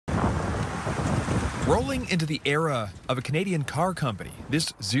Rolling into the era of a Canadian car company,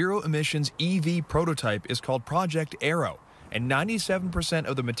 this zero-emissions EV prototype is called Project Aero, and 97%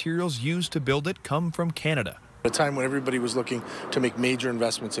 of the materials used to build it come from Canada. At a time when everybody was looking to make major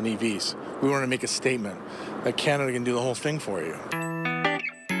investments in EVs, we wanted to make a statement that Canada can do the whole thing for you.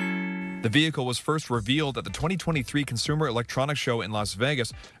 The vehicle was first revealed at the 2023 Consumer Electronics Show in Las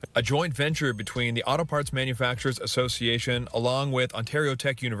Vegas, a joint venture between the Auto Parts Manufacturers Association along with Ontario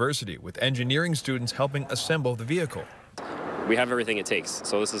Tech University, with engineering students helping assemble the vehicle. We have everything it takes,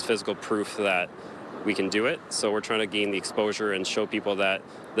 so this is physical proof that we can do it. So we're trying to gain the exposure and show people that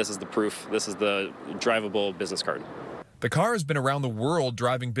this is the proof, this is the drivable business card. The car has been around the world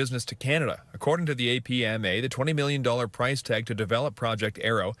driving business to Canada. According to the APMA, the $20 million price tag to develop Project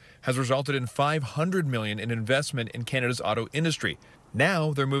Aero has resulted in $500 million in investment in Canada's auto industry.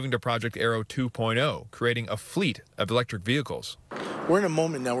 Now they're moving to Project Aero 2.0, creating a fleet of electric vehicles. We're in a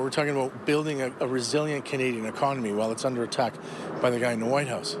moment now where we're talking about building a resilient Canadian economy while it's under attack by the guy in the White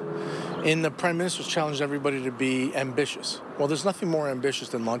House. And the Prime Minister's challenged everybody to be ambitious. Well, there's nothing more ambitious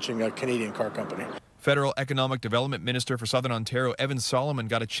than launching a Canadian car company. Federal Economic Development Minister for Southern Ontario, Evan Solomon,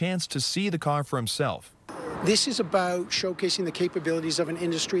 got a chance to see the car for himself. This is about showcasing the capabilities of an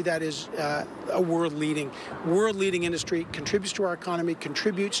industry that is a world-leading industry, contributes to our economy,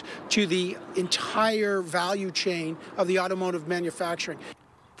 contributes to the entire value chain of the automotive manufacturing.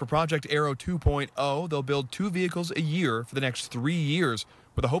 For Project Aero 2.0, they'll build 2 vehicles a year for the next 3 years,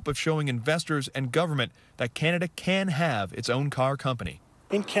 with the hope of showing investors and government that Canada can have its own car company.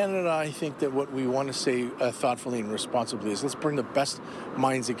 In Canada, I think that what we want to say thoughtfully and responsibly is let's bring the best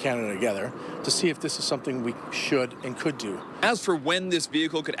minds in Canada together to see if this is something we should and could do. As for when this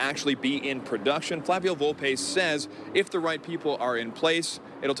vehicle could actually be in production, Flavio Volpe says if the right people are in place,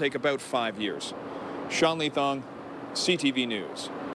 it'll take about 5 years. Sean Leathong, CTV News.